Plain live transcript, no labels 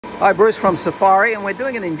Hi, Bruce from Safari, and we're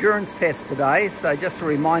doing an endurance test today. So just to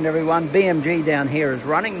remind everyone, BMG down here is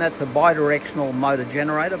running. That's a bi-directional motor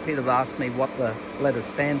generator. Peter asked me what the letters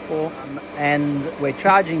stand for. And we're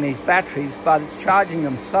charging these batteries, but it's charging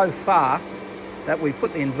them so fast that we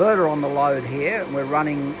put the inverter on the load here, and we're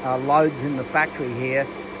running loads in the factory here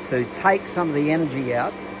to take some of the energy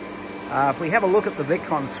out. If we have a look at the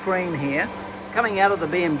Victron screen here, coming out of the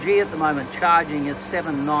BMG at the moment, charging is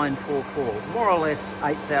 7944, more or less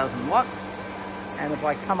 8,000 watts. And if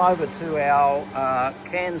I come over to our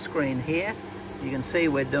CAN screen here, you can see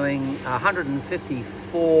we're doing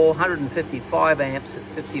 155 amps at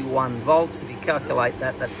 51 volts. If you calculate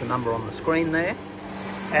that, that's the number on the screen there.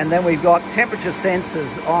 And then we've got temperature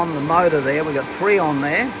sensors on the motor there. We've got 3 on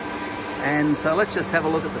there. And so let's just have a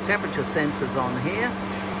look at the temperature sensors on here.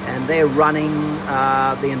 And they're running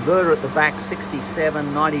the inverter at the back,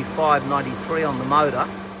 67, 95, 93 on the motor.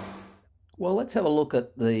 Well, let's have a look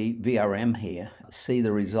at the VRM here, see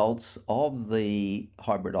the results of the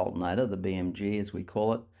hybrid alternator, the BMG as we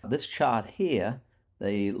call it. This chart here,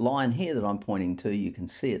 the line here that I'm pointing to, you can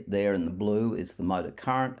see it there in the blue, is the motor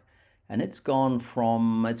current. And it's gone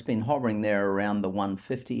from, it's been hovering there around the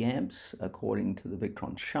 150 amps, according to the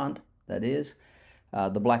Victron shunt, that is.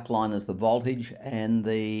 The black line is the voltage, and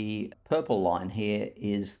the purple line here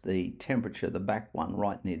is the temperature, the back one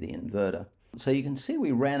right near the inverter. So you can see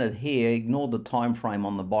we ran it here, ignored the time frame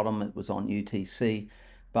on the bottom, it was on UTC,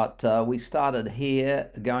 but we started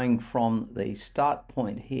here, going from the start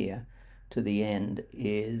point here to the end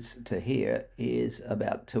to here is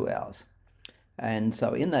about 2 hours. And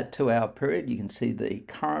so in that 2 hour period, you can see the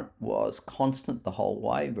current was constant the whole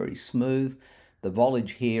way, very smooth. The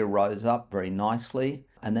voltage here rose up very nicely,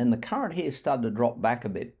 and then the current here started to drop back a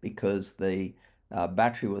bit because the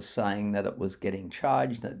battery was saying that it was getting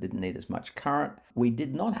charged and it didn't need as much current. We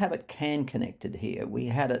did not have it CAN connected here. We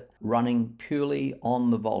had it running purely on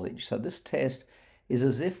the voltage. So this test is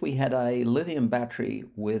as if we had a lithium battery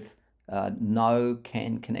with no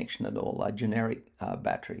CAN connection at all, a generic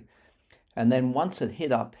battery. And then once it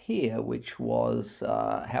hit up here, which was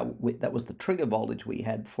that was the trigger voltage we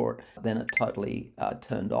had for it, then it totally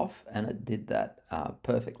turned off, and it did that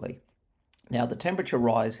perfectly. Now the temperature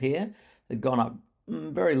rise here had gone up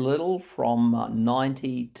very little, from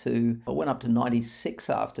 90 to, it went up to 96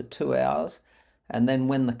 after 2 hours. And then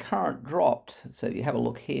when the current dropped, so if you have a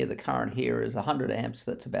look here, the current here is 100 amps,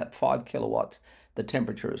 that's about 5 kilowatts, the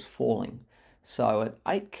temperature is falling. So at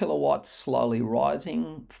 8 kilowatts, slowly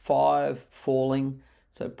rising, 5 falling.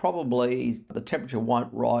 So probably the temperature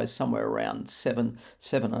won't rise, somewhere around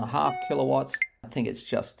 7.5 kilowatts. I think it's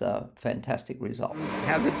just a fantastic result.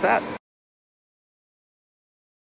 How good's that?